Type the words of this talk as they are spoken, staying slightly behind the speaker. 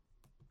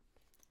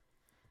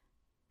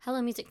Hello,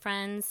 music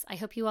friends. I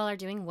hope you all are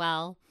doing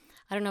well.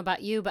 I don't know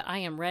about you, but I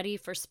am ready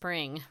for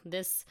spring.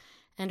 This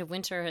end of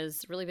winter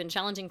has really been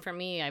challenging for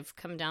me. I've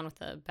come down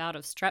with a bout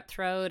of strep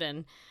throat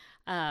and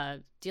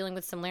dealing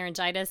with some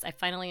laryngitis. I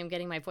finally am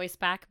getting my voice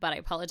back, but I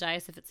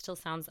apologize if it still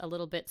sounds a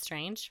little bit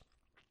strange.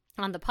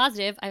 On the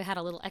positive, I've had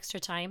a little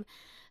extra time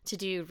to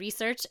do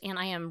research, and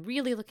I am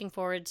really looking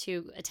forward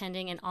to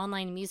attending an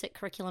online music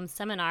curriculum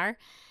seminar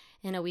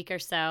in a week or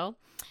so.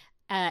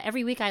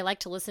 Every week, I like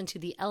to listen to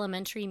the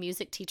Elementary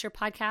Music Teacher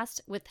podcast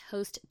with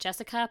host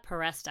Jessica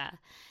Peresta.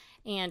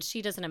 And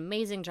she does an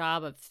amazing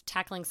job of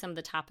tackling some of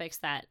the topics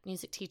that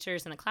music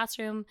teachers in the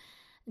classroom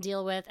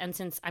deal with. And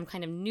since I'm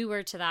kind of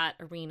newer to that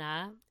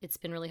arena, it's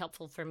been really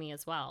helpful for me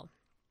as well.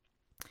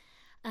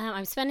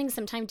 I'm spending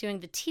some time doing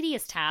the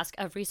tedious task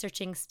of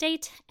researching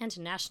state and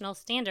national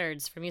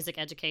standards for music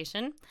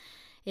education.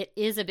 It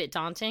is a bit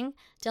daunting,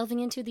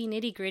 delving into the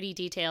nitty-gritty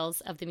details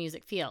of the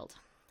music field.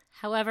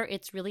 However,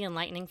 it's really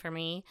enlightening for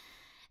me,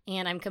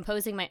 and I'm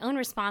composing my own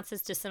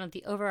responses to some of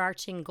the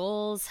overarching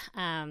goals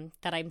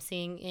that I'm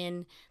seeing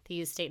in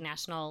these state and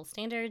national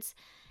standards,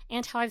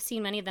 and how I've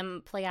seen many of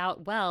them play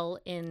out well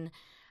in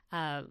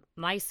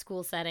my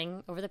school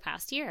setting over the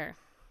past year.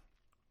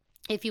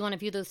 If you want to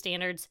view those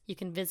standards, you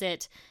can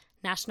visit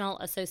National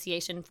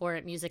Association for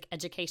Music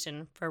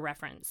Education for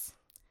reference.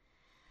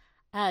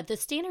 The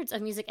standards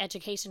of music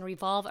education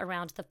revolve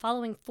around the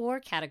following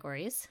 4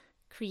 categories: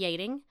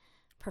 creating,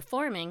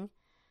 performing,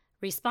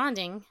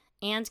 responding,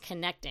 and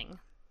connecting.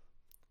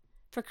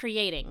 For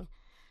creating,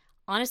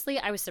 honestly,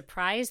 I was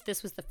surprised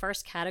this was the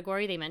first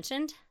category they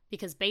mentioned,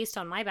 because based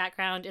on my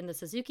background in the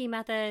Suzuki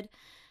method,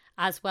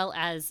 as well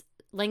as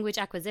language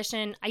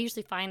acquisition, I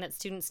usually find that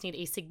students need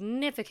a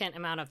significant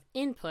amount of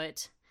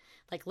input,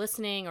 like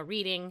listening or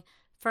reading,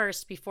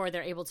 first before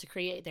they're able to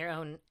create their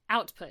own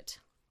output,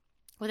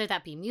 whether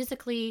that be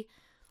musically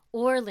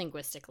or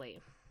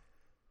linguistically.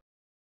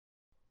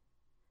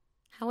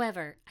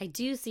 However, I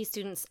do see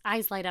students'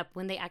 eyes light up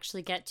when they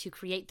actually get to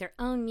create their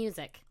own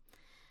music.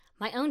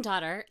 My own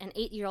daughter, an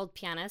 8-year-old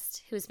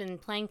pianist who has been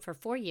playing for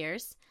 4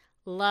 years,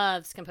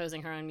 loves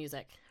composing her own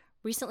music.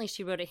 Recently,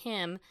 she wrote a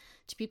hymn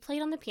to be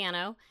played on the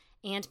piano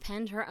and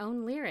penned her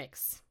own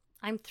lyrics.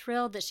 I'm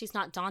thrilled that she's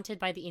not daunted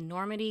by the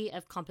enormity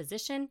of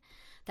composition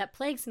that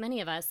plagues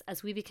many of us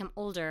as we become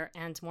older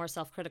and more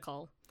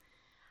self-critical.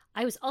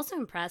 I was also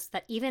impressed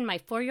that even my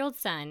 4-year-old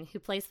son, who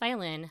plays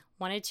violin,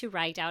 wanted to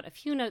write out a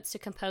few notes to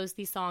compose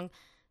the song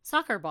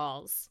Soccer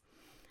Balls.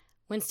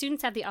 When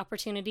students have the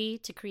opportunity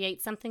to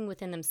create something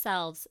within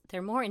themselves,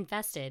 they're more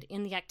invested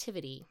in the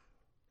activity.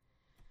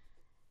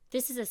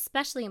 This is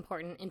especially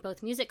important in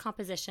both music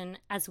composition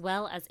as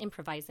well as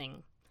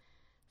improvising.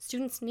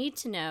 Students need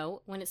to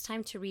know when it's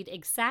time to read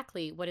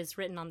exactly what is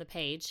written on the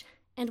page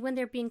and when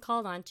they're being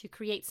called on to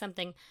create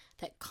something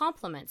that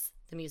complements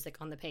the music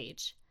on the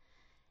page.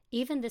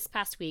 Even this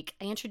past week,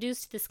 I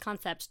introduced this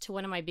concept to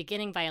one of my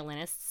beginning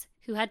violinists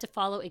who had to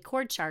follow a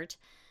chord chart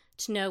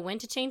to know when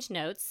to change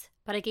notes,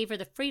 but I gave her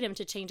the freedom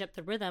to change up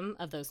the rhythm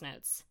of those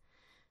notes.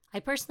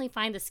 I personally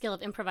find the skill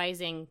of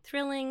improvising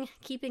thrilling,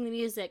 keeping the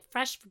music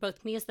fresh for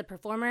both me as the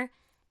performer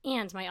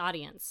and my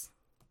audience.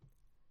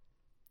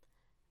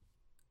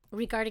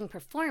 Regarding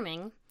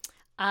performing,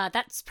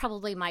 that's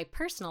probably my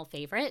personal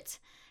favorite.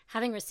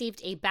 Having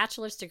received a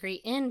bachelor's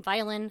degree in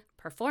violin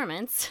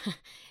performance,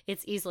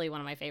 it's easily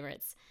one of my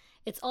favorites.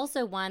 It's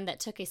also one that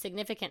took a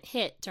significant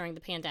hit during the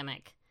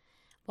pandemic.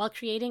 While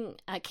creating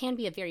can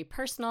be a very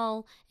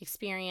personal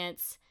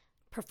experience,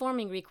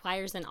 performing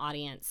requires an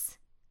audience.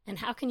 And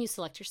how can you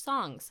select your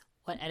songs?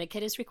 What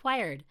etiquette is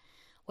required?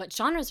 What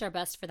genres are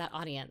best for that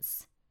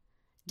audience?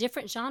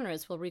 Different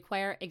genres will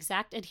require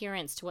exact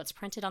adherence to what's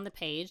printed on the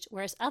page,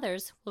 whereas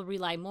others will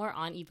rely more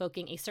on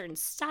evoking a certain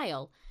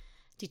style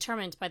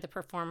determined by the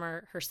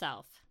performer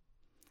herself.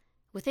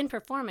 Within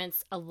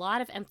performance, a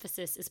lot of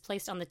emphasis is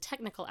placed on the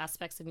technical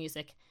aspects of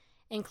music,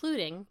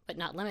 including, but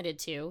not limited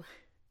to,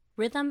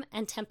 rhythm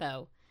and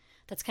tempo.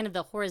 That's kind of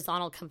the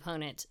horizontal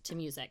component to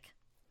music.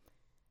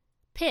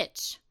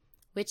 Pitch,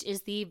 which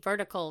is the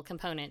vertical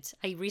component.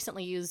 I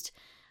recently used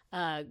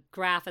a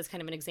graph as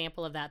kind of an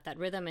example of that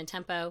rhythm and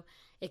tempo.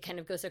 It kind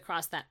of goes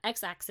across that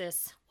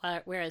x-axis,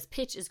 whereas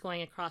pitch is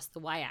going across the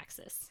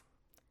y-axis.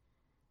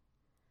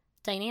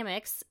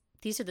 Dynamics,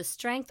 these are the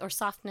strength or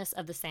softness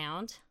of the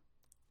sound.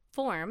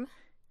 Form,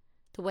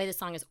 the way the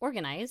song is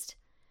organized.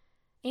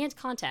 And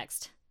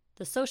context,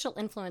 the social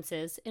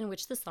influences in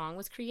which the song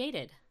was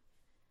created.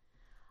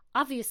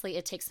 Obviously,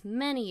 it takes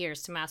many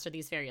years to master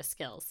these various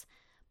skills,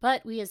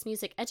 but we as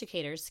music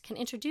educators can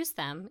introduce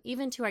them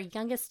even to our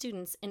youngest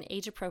students in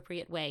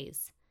age-appropriate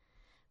ways.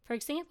 For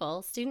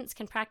example, students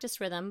can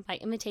practice rhythm by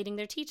imitating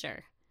their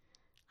teacher.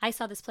 I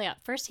saw this play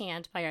out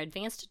firsthand by our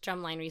advanced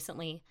drumline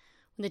recently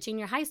when the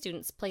junior high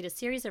students played a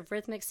series of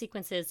rhythmic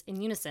sequences in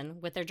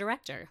unison with their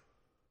director.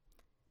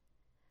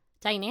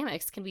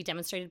 Dynamics can be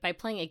demonstrated by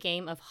playing a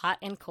game of hot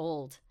and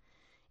cold.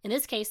 In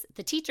this case,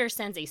 the teacher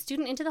sends a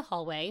student into the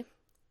hallway,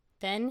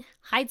 then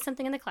hides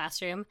something in the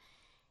classroom,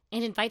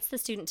 and invites the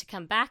student to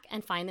come back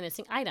and find the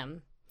missing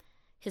item.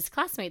 His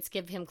classmates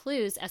give him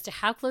clues as to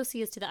how close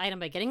he is to the item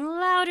by getting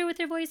louder with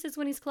their voices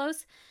when he's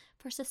close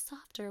versus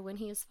softer when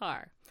he is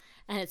far.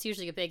 And it's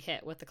usually a big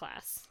hit with the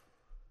class.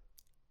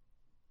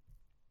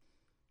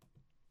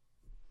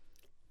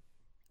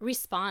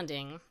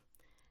 Responding.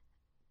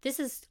 This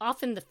is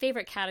often the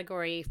favorite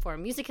category for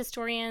music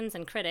historians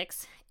and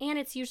critics, and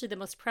it's usually the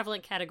most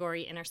prevalent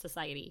category in our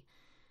society.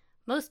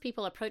 Most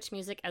people approach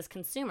music as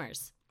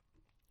consumers,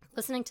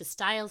 listening to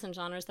styles and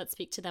genres that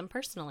speak to them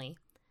personally.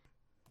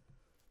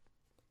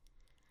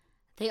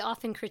 They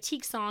often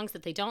critique songs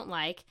that they don't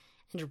like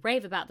and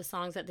rave about the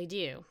songs that they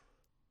do.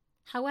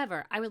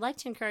 However, I would like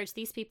to encourage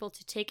these people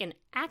to take an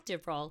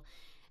active role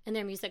in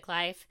their music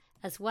life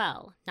as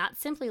well, not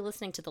simply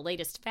listening to the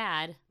latest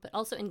fad, but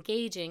also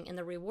engaging in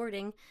the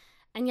rewarding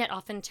and yet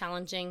often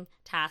challenging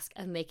task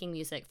of making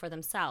music for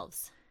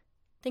themselves.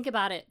 Think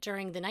about it,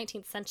 during the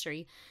 19th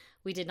century,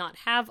 we did not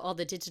have all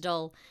the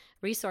digital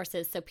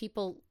resources, so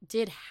people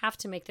did have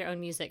to make their own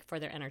music for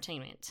their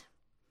entertainment.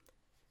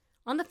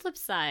 On the flip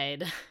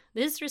side,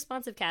 this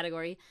responsive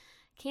category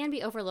can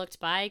be overlooked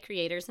by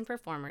creators and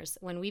performers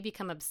when we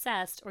become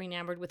obsessed or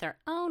enamored with our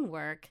own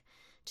work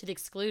to the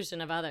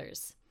exclusion of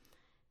others.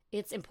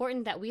 It's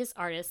important that we as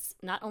artists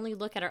not only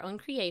look at our own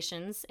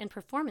creations and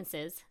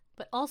performances,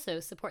 but also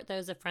support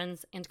those of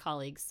friends and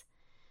colleagues.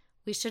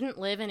 We shouldn't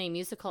live in a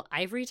musical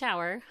ivory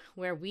tower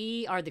where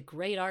we are the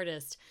great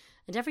artist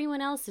and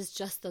everyone else is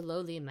just the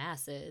lowly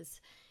masses.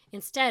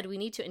 Instead, we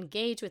need to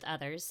engage with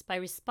others by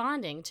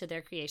responding to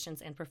their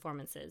creations and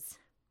performances.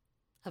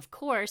 Of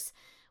course,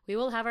 we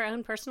will have our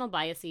own personal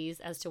biases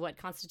as to what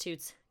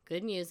constitutes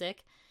good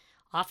music,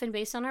 often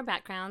based on our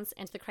backgrounds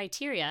and the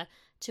criteria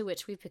to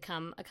which we've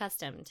become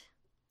accustomed.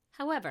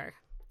 However,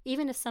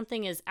 even if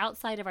something is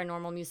outside of our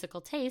normal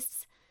musical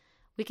tastes,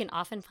 we can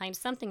often find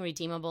something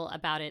redeemable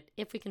about it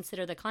if we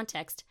consider the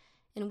context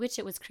in which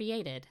it was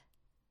created.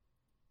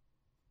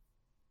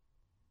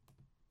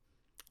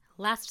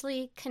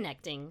 Lastly,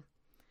 connecting.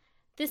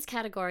 This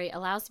category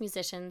allows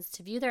musicians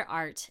to view their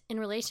art in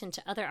relation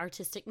to other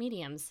artistic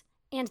mediums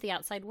and the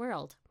outside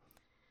world.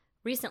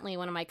 Recently,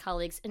 one of my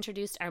colleagues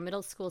introduced our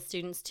middle school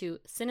students to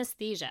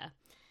synesthesia,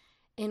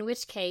 in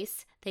which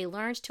case they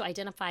learned to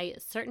identify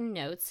certain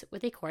notes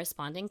with a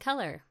corresponding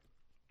color.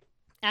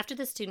 After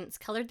the students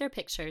colored their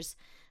pictures,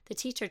 the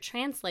teacher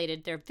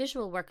translated their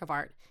visual work of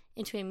art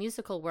into a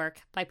musical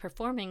work by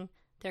performing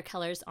their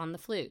colors on the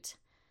flute.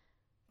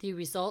 The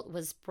result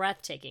was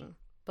breathtaking,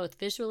 both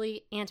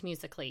visually and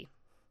musically,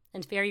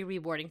 and very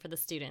rewarding for the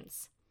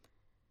students.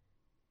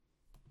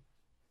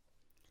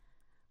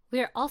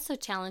 We are also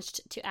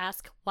challenged to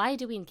ask, why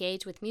do we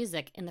engage with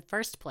music in the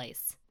first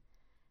place?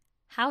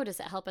 How does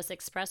it help us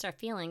express our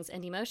feelings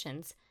and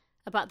emotions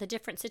about the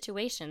different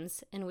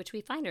situations in which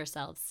we find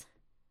ourselves?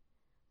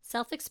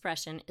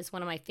 Self-expression is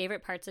one of my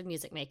favorite parts of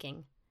music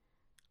making.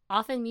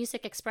 Often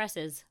music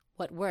expresses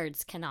what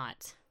words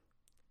cannot.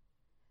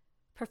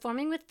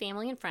 Performing with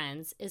family and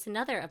friends is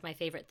another of my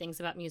favorite things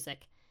about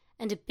music,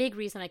 and a big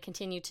reason I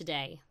continue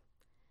today.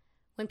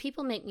 When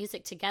people make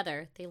music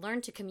together, they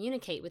learn to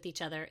communicate with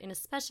each other in a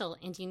special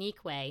and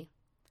unique way.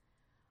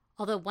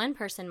 Although one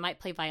person might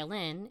play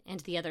violin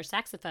and the other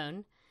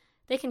saxophone,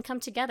 they can come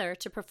together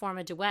to perform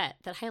a duet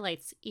that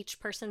highlights each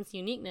person's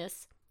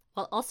uniqueness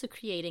while also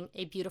creating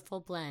a beautiful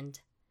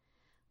blend.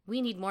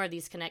 We need more of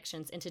these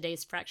connections in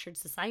today's fractured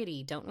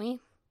society, don't we?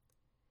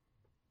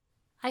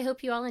 I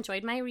hope you all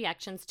enjoyed my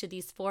reactions to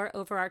these 4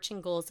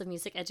 overarching goals of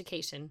music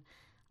education.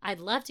 I'd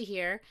love to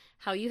hear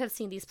how you have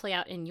seen these play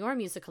out in your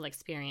musical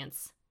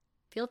experience.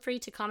 Feel free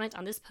to comment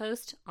on this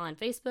post on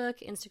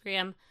Facebook,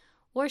 Instagram,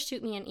 or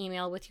shoot me an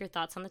email with your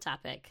thoughts on the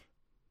topic.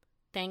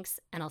 Thanks,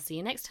 and I'll see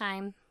you next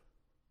time.